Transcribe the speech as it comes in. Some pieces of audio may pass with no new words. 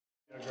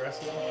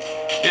aggressive.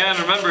 Yeah, and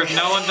remember, if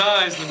no one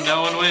dies, then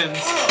no one wins.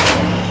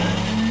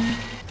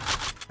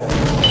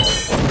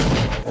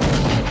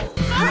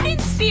 Fighting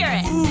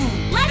spirit!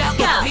 Let's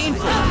go!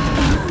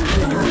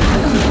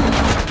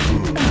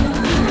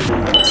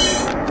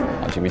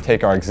 We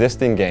take our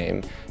existing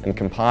game and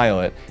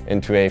compile it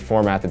into a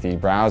format that the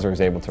browser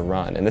is able to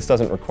run. And this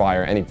doesn't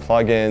require any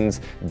plugins,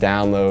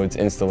 downloads,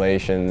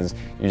 installations.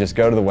 You just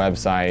go to the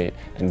website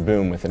and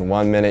boom, within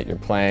 1 minute you're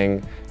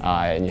playing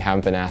and you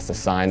haven't been asked to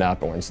sign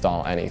up or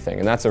install anything.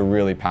 And that's a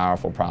really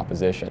powerful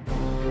proposition.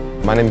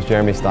 My name is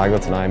Jeremy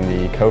Steiglitz and I'm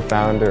the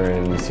co-founder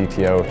and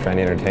CTO of Trendy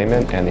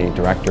Entertainment and the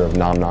director of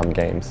Nom Nom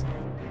Games.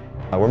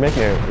 We're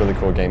making a really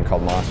cool game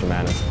called Monster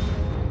Madness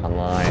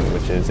Online,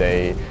 which is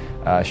a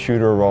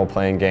shooter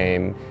role-playing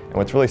game. And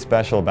what's really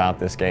special about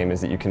this game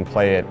is that you can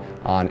play it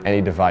on any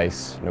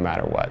device no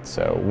matter what.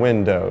 So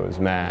Windows,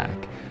 Mac,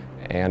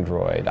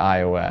 Android,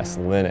 iOS,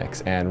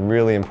 Linux, and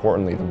really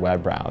importantly the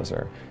web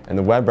browser. And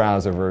the web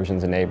browser version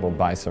is enabled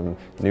by some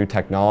new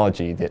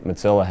technology that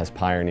Mozilla has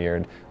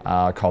pioneered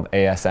called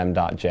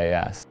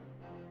ASM.js.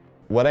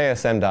 What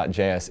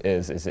ASM.js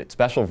is a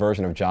special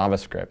version of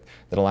JavaScript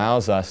that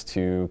allows us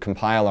to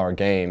compile our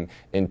game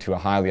into a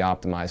highly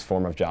optimized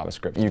form of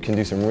JavaScript. You can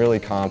do some really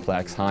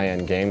complex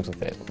high-end games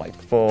with it, like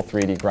full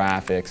 3D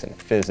graphics and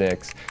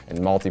physics and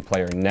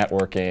multiplayer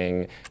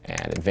networking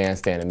and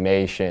advanced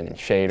animation and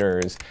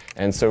shaders.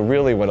 And so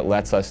really what it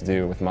lets us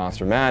do with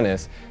Monster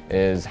Madness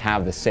is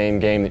have the same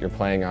game that you're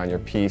playing on your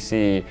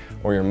PC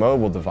or your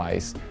mobile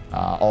device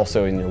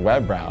also in your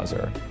web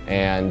browser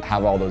and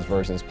have all those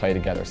versions play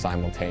together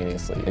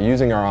simultaneously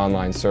using our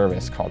online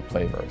service called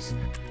Playverse.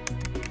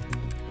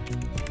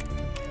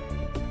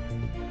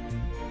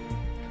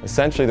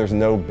 Essentially, there's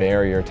no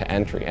barrier to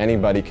entry.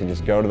 Anybody can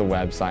just go to the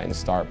website and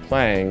start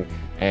playing,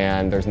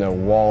 and there's no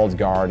walled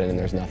garden and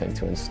there's nothing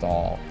to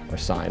install or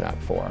sign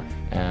up for.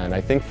 And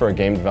I think for a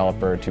game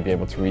developer to be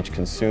able to reach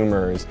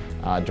consumers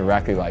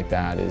directly like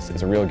that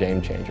is a real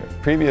game changer.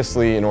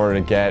 Previously, in order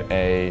to get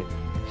a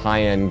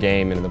high-end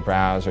game into the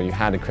browser, you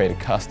had to create a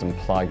custom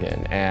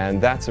plugin,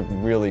 and that's a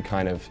really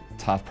kind of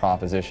tough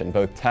proposition,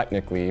 both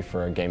technically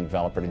for a game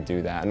developer to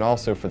do that and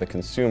also for the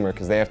consumer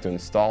because they have to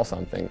install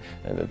something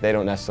that they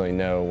don't necessarily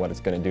know what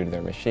it's going to do to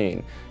their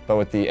machine. But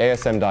with the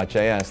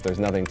ASM.js, there's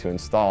nothing to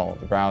install.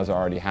 The browser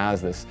already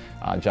has this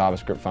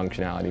JavaScript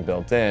functionality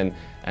built in,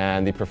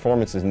 and the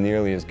performance is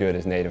nearly as good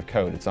as native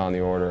code. It's on the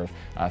order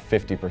of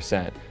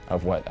 50%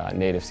 of what a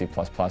native C++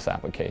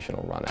 application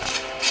will run at.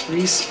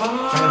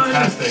 Respawn!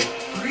 Fantastic.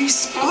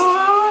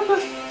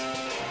 Respawn!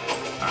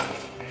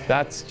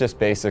 That's just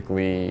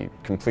basically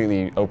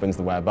completely opens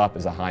the web up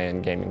as a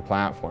high-end gaming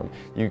platform.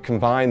 You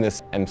combine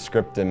this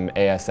Emscripten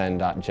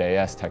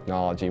ASN.js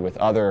technology with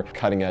other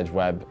cutting-edge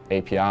web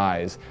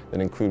APIs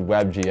that include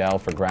WebGL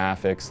for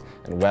graphics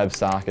and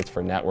WebSockets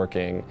for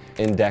networking,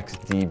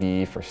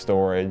 IndexedDB for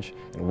storage,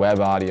 and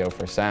WebAudio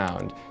for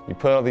sound. You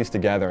put all these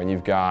together and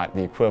you've got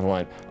the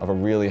equivalent of a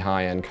really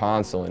high-end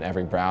console in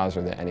every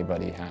browser that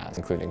anybody has,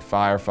 including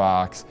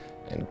Firefox,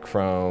 and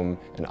Chrome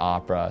and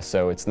Opera,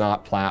 so it's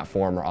not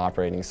platform or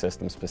operating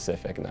system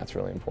specific, and that's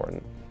really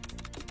important.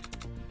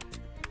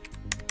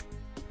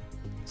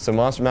 So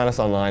Monster Madness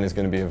Online is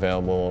going to be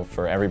available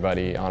for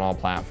everybody on all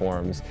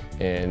platforms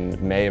in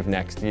May of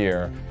next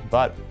year,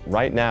 but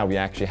right now we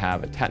actually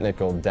have a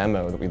technical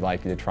demo that we'd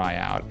like you to try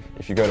out.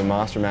 If you go to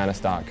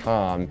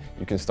monstermadness.com,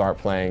 you can start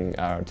playing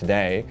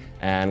today,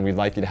 and we'd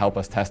like you to help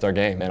us test our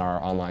game in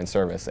our online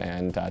service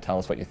and tell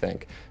us what you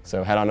think.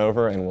 So head on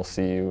over and we'll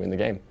see you in the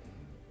game.